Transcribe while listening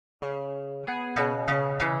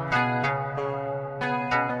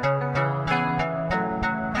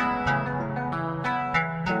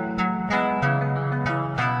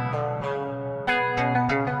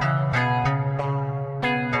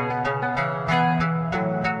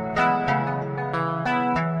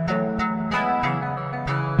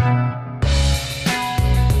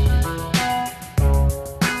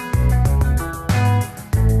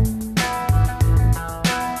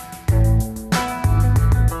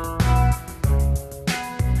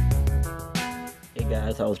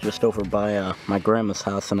I was just over by my grandma's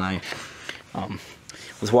house, and I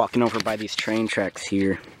was walking over by these train tracks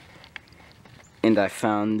here, and I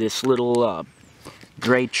found this little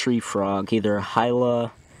gray tree frog, either a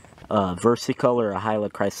Hyla versicolor or a Hyla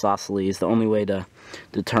chrysosceles. The only way to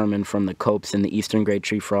determine from the copes in the eastern gray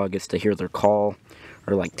tree frog is to hear their call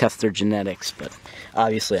or like test their genetics, but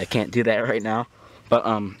obviously I can't do that right now. But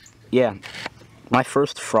yeah, my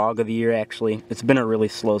first frog of the year actually. It's been a really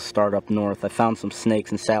slow start up north. I found some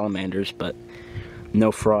snakes and salamanders, but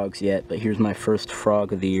no frogs yet. But here's my first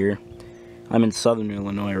frog of the year. I'm in southern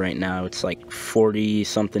Illinois right now. It's like 40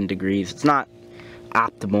 something degrees. It's not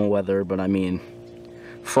optimal weather, but I mean,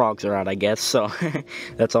 frogs are out, I guess, so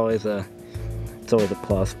that's always a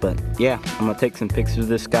plus. But yeah, I'm gonna take some pictures of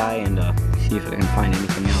this guy and see if I can find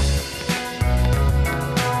anything else.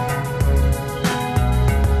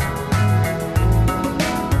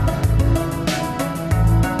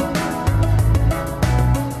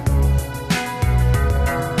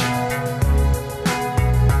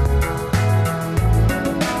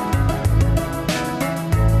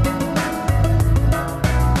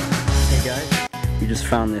 Just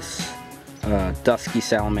found this dusky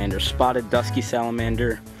salamander, spotted dusky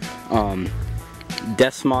salamander,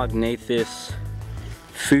 Desmognathus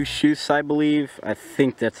fuchsius, I believe. I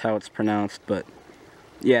think that's how it's pronounced, but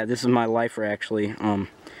yeah, this is my lifer actually.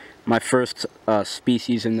 My first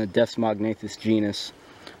species in the Desmognathus genus.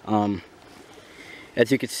 As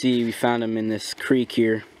you can see, we found him in this creek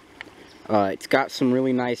here. It's got some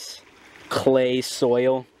really nice clay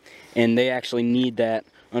soil, and they actually need that.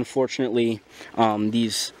 Unfortunately,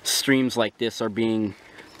 these streams like this are being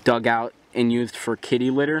dug out and used for kitty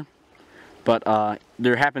litter, but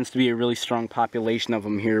there happens to be a really strong population of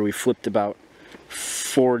them here. We flipped about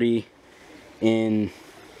 40 in,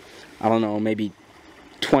 I don't know, maybe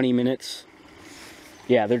 20 minutes.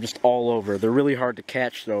 Yeah, they're just all over. They're really hard to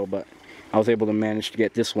catch though, but I was able to manage to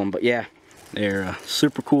get this one. But yeah, they're a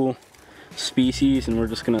super cool species, and we're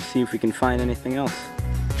just gonna see if we can find anything else.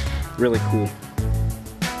 Really cool.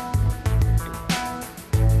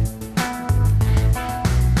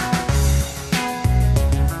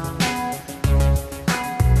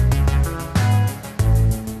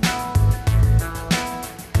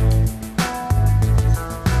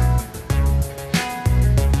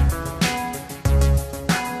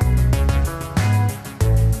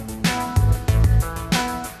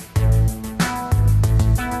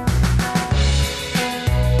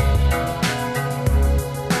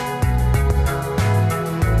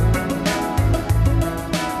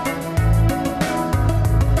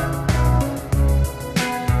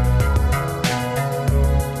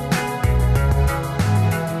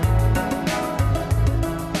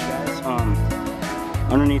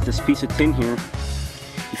 Underneath this piece of tin here,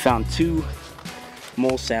 we found two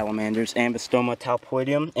mole salamanders, Ambystoma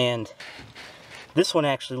talpoideum, and this one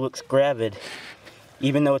actually looks gravid,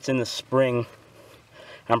 even though it's in the spring.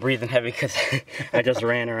 I'm breathing heavy because I just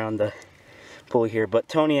ran around the pulley here, but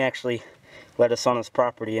Tony actually led us on his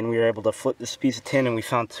property, and we were able to flip this piece of tin, and we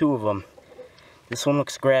found two of them. This one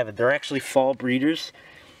looks gravid. They're actually fall breeders,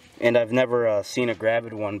 and I've never seen a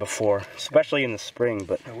gravid one before, especially in the spring.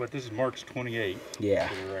 But what, this is March 28th. Yeah,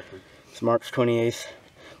 for the record. It's March 28th. It's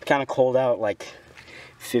kind of cold out, like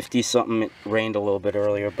 50 something. It rained a little bit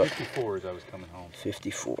earlier, but 54 as I was coming home.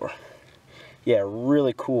 54. Yeah,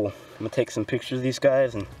 really cool. I'm gonna take some pictures of these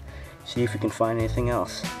guys and see if we can find anything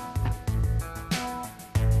else.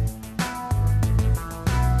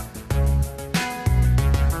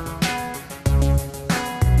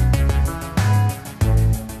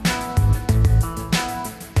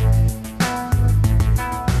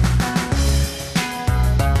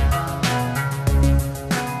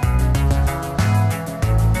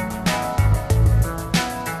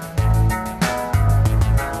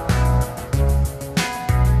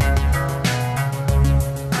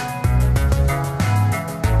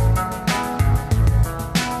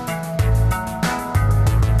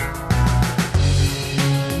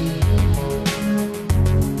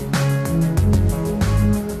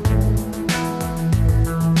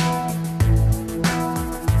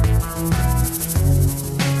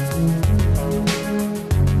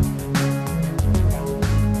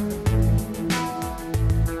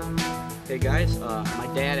 Hey guys, my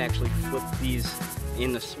dad actually flipped these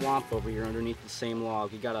in the swamp over here underneath the same log.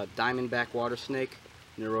 He got a diamondback water snake,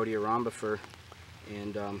 Nerodia rhombifer,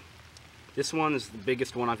 and this one is the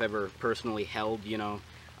biggest one I've ever personally held. You know,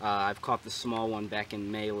 I've caught the small one back in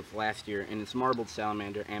May of last year, and it's marbled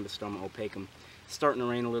salamander, Ambystoma opacum. It's starting to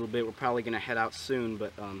rain a little bit. We're probably going to head out soon,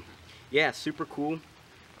 but yeah, super cool.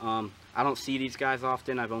 I don't see these guys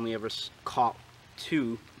often. I've only ever caught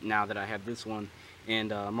two now that I have this one, And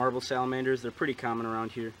marble salamanders, they're pretty common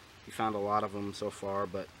around here. We found a lot of them so far,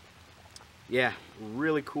 but yeah,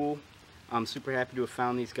 really cool. I'm super happy to have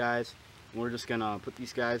found these guys. We're just gonna put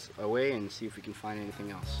these guys away and see if we can find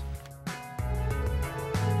anything else.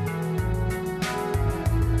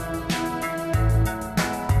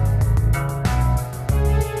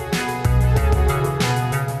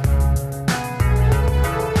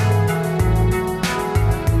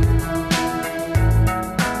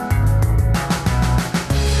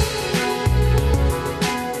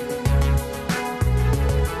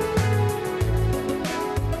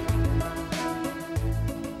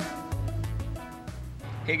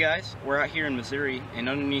 Hey guys, we're out here in Missouri, and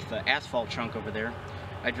underneath the asphalt chunk over there,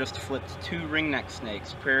 I just flipped 2 ringneck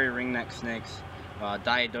snakes, prairie ringneck snakes,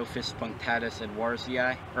 Diodophis punctatus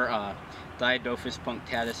edwardsii, or Diodophis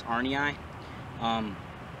punctatus arnii.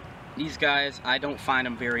 These guys, I don't find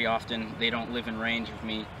them very often. They don't live in range of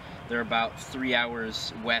me. They're about 3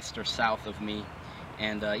 hours west or south of me,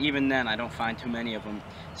 and even then I don't find too many of them.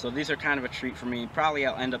 So these are kind of a treat for me. Probably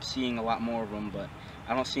I'll end up seeing a lot more of them, but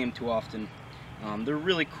I don't see them too often. They're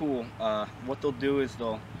really cool. What they'll do is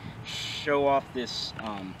they'll show off this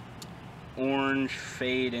orange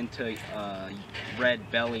fade into red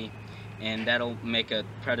belly, and that'll make a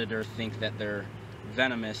predator think that they're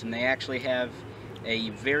venomous. And they actually have a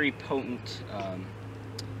very potent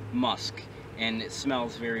musk, and it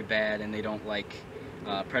smells very bad, and they don't like,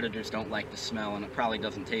 predators don't like the smell, and it probably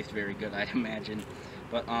doesn't taste very good, I'd imagine.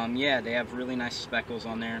 But yeah, they have really nice speckles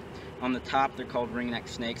on there. On the top, they're called ringneck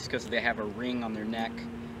snakes because they have a ring on their neck.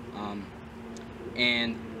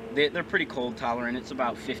 And they're pretty cold tolerant. It's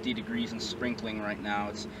about 50 degrees and sprinkling right now.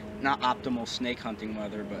 It's not optimal snake hunting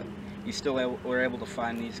weather, but you still were able to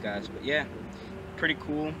find these guys. But yeah, pretty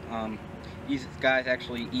cool. These guys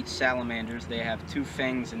actually eat salamanders. They have 2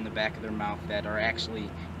 fangs in the back of their mouth that are actually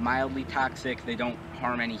mildly toxic. They don't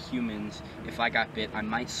harm any humans. If I got bit, I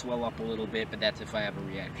might swell up a little bit, but that's if I have a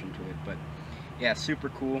reaction to it. But yeah, super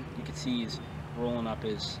cool. You can see he's rolling up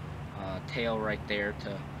his tail right there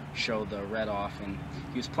to show the red off, and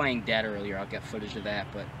he was playing dead earlier. I'll get footage of that,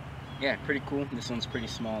 but yeah, pretty cool. This one's pretty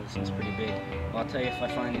small, this one's pretty big. Well, I'll tell you if I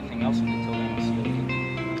find anything else, and until then, I'll see you later.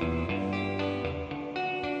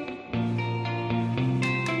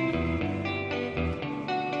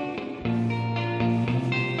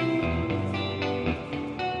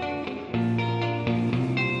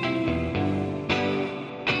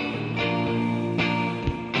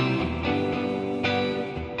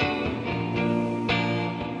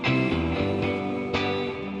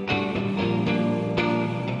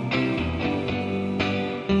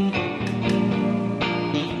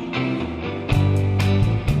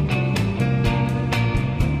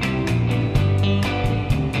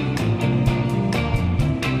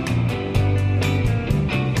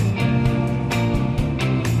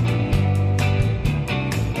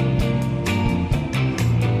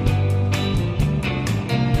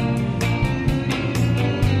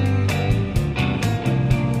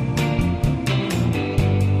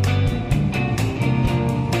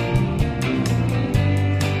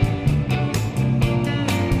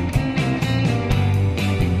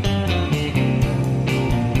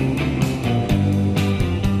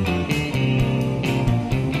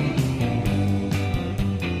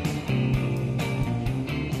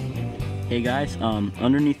 Hey guys,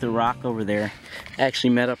 underneath the rock over there, I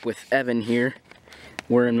actually met up with Evan here.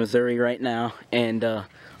 We're in Missouri right now, and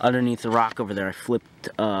underneath the rock over there I flipped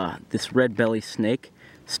this red belly snake,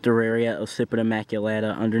 Steraria occipita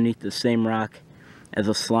maculata, underneath the same rock as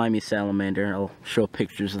a slimy salamander. I'll show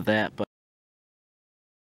pictures of that, but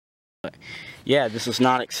yeah, this was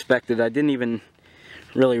not expected. I didn't even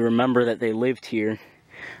really remember that they lived here.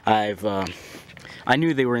 I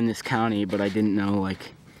knew they were in this county, but I didn't know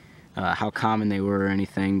like how common they were or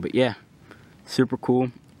anything. But yeah, super cool.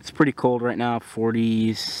 It's pretty cold right now,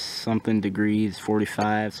 40 something degrees,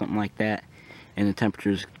 45, something like that, and the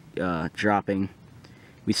temperature's dropping.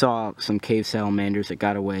 We saw some cave salamanders that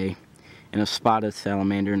got away, and a spotted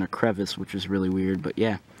salamander in a crevice, which is really weird. But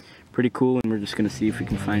yeah, pretty cool, and we're just gonna see if we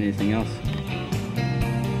can find anything else.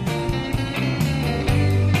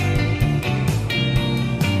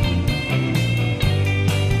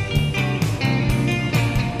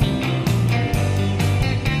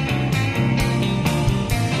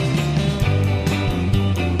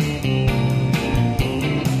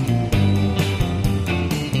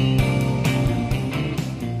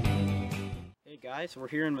 Guys, we're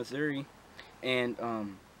here in Missouri, and a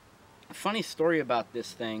funny story about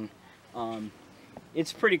this thing.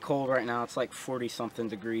 It's pretty cold right now. It's like 40 something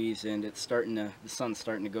degrees, and it's the sun's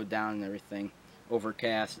starting to go down and everything.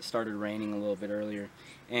 overcast. It started raining a little bit earlier,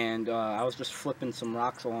 and I was just flipping some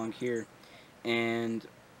rocks along here, and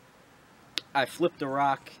I flipped a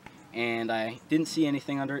rock and I didn't see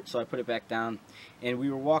anything under it, so I put it back down. And we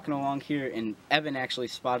were walking along here, and Evan actually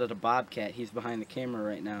spotted a bobcat. He's behind the camera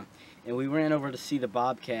right now. And we ran over to see the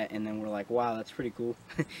bobcat, and then we're like, wow, that's pretty cool.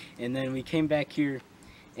 And then we came back here,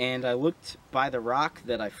 and I looked by the rock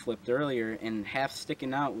that I flipped earlier, and half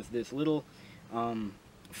sticking out was this little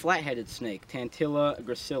flat-headed snake, Tantilla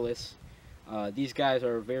gracilis. These guys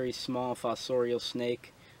are a very small fossorial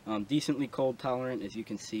snake, decently cold tolerant, as you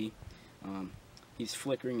can see. He's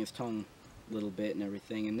flickering his tongue a little bit and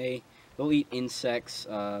everything, and they'll eat insects.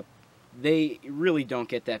 They really don't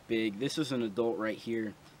get that big. This is an adult right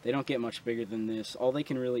here. They don't get much bigger than this. All they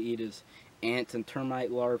can really eat is ants and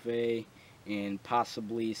termite larvae and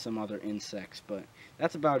possibly some other insects, but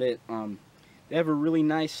that's about it. They have a really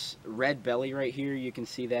nice red belly right here. You can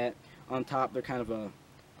see that. On top they're kind of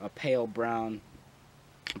a pale brown,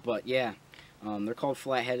 but yeah, they're called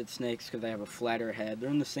flat-headed snakes because they have a flatter head.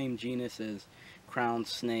 They're in the same genus as crown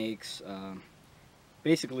snakes,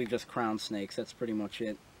 basically just crown snakes. That's pretty much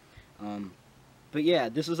it. But yeah,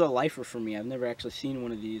 this is a lifer for me. I've never actually seen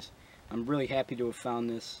one of these. I'm really happy to have found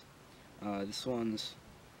this. This one's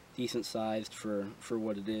decent sized for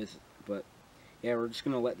what it is. But yeah, we're just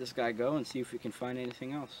going to let this guy go and see if we can find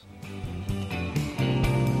anything else.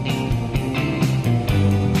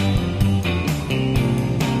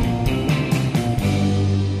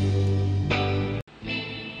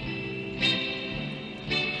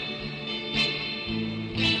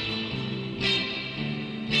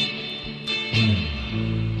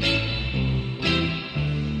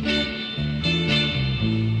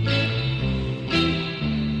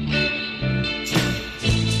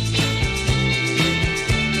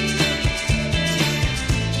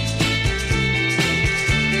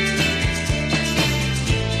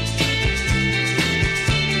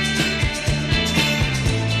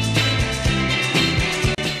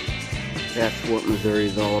 That's what Missouri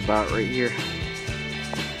is all about right here.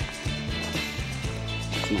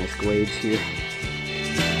 Some nice glades here.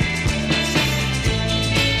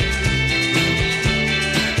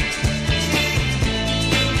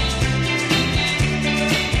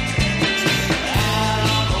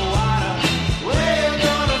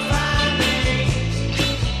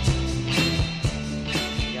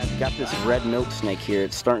 Yeah, I've got this red milk snake here.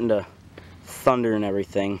 It's starting to thunder and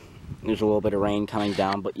everything. There's a little bit of rain coming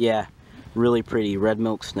down, but yeah. Really pretty red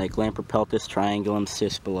milk snake, Lamprepeltis triangulum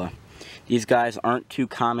cispula. These guys aren't too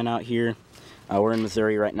common out here. We're in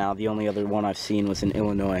Missouri right now. The only other one I've seen was in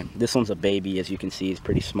Illinois. This one's a baby, as you can see. He's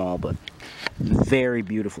pretty small, but very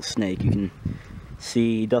beautiful snake. You can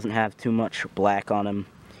see he doesn't have too much black on him.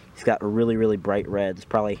 He's got a really bright red. It's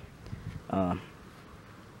probably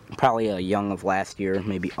a young of last year,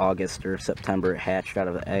 maybe August or September. It hatched out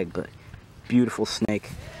of an egg, but beautiful snake.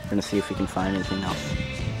 We're gonna see if we can find anything else.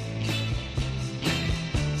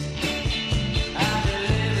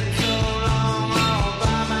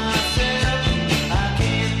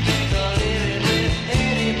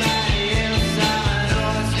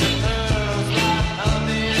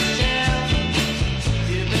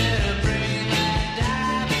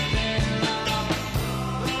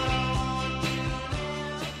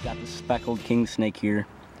 Speckled king snake here.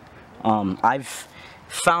 I've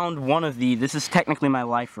found one of this is technically my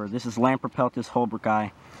lifer. This is Lamprepeltis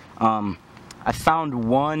holbrooki. I found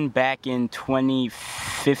one back in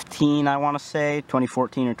 2015, I want to say,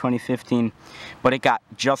 2014 or 2015, but it got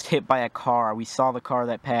just hit by a car. We saw the car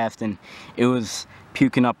that passed, and it was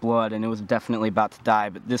puking up blood, and it was definitely about to die,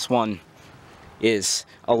 but this one is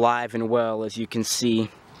alive and well, as you can see.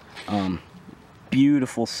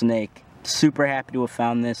 Beautiful snake. Super happy to have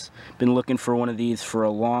found this. Been looking for one of these for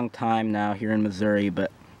a long time now here in Missouri,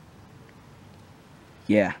 but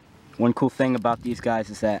yeah. One cool thing about these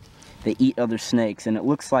guys is that they eat other snakes, and it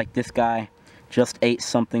looks like this guy just ate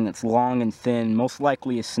something that's long and thin, most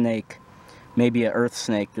likely a snake, maybe an earth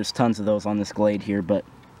snake. There's tons of those on this glade here, but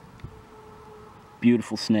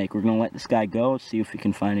beautiful snake. We're going to let this guy go, see if we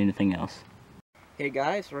can find anything else. Hey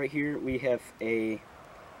guys, right here we have a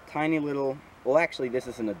tiny little, well actually this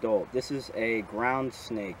is an adult. This is a ground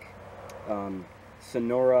snake,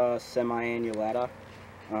 Sonora semiannulata.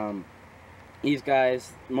 These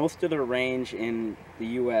guys, most of their range in the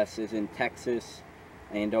U.S. is in Texas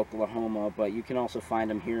and Oklahoma, but you can also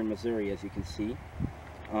find them here in Missouri, as you can see.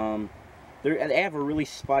 They have a really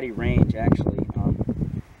spotty range, actually.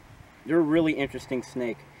 They're a really interesting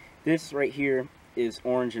snake. This right here is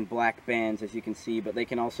orange and black bands, as you can see, but they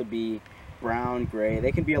can also be brown, gray.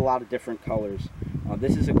 They can be a lot of different colors.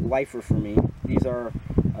 This is a lifer for me. These are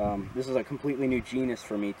This is a completely new genus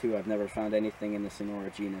for me too. I've never found anything in the Sonora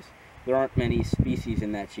genus. There aren't many species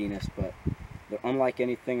in that genus, but they're unlike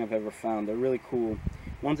anything I've ever found. They're really cool.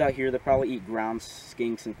 Ones out here, they probably eat ground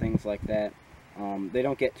skinks and things like that. They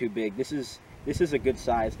don't get too big. This is a good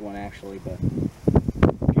sized one actually, but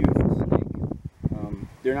beautiful snake.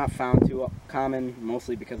 They're not found too common,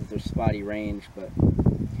 mostly because of their spotty range,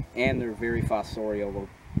 and they're very fossorial. They'll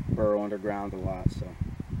burrow underground a lot, so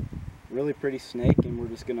really pretty snake, and we're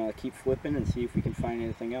just gonna keep flipping and see if we can find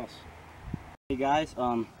anything else. Hey guys,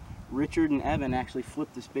 Richard and Evan actually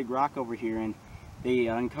flipped this big rock over here, and they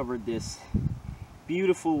uncovered this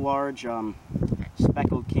beautiful large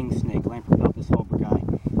speckled king snake, Lamprobeltis holber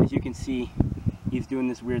guy. As you can see, he's doing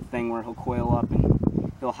this weird thing where he'll coil up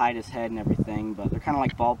and he'll hide his head and everything, but they're kind of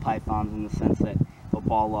like ball pythons in the sense that they'll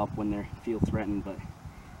ball up when they feel threatened. But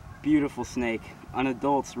beautiful snake. An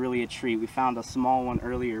adult's really a treat. We found a small one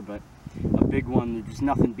earlier, but a big one, there's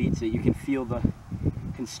nothing beats it. You can feel the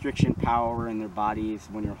constriction power in their bodies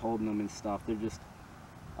when you're holding them and stuff. They're just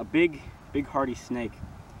a big hardy snake.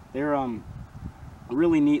 They're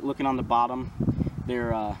really neat looking on the bottom.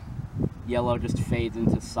 Their yellow just fades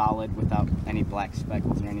into solid without any black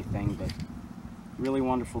speckles or anything, but really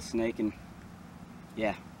wonderful snake. And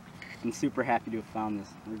yeah, I'm super happy to have found this.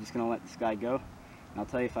 We're just gonna let this guy go, and I'll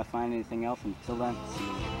tell you if I find anything else. Until then, see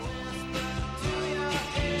you later.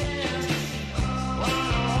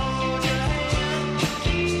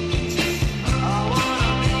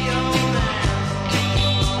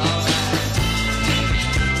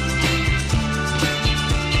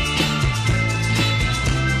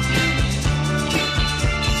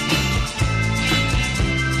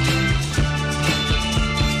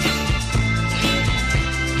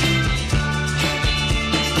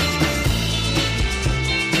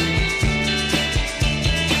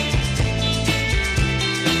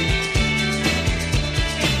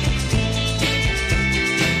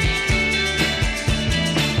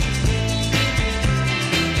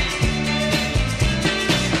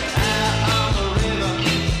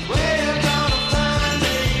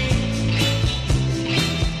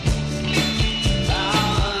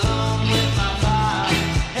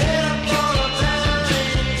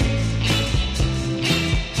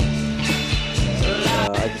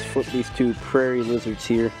 These two prairie lizards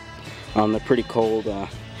here. They're pretty cold. I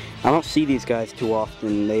don't see these guys too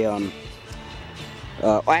often. They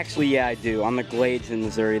actually, yeah, I do. On the glades in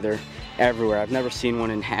Missouri, they're everywhere. I've never seen one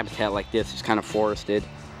in habitat like this. It's kind of forested.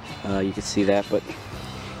 You can see that, but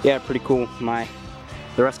yeah, pretty cool.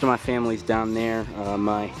 The rest of my family's down there.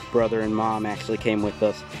 My brother and mom actually came with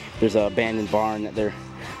us. There's an abandoned barn that they're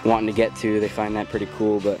wanting to get to. They find that pretty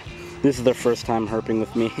cool, but this is their first time herping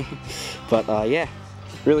with me. But yeah,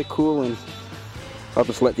 really cool, and I'll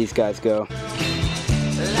just let these guys go.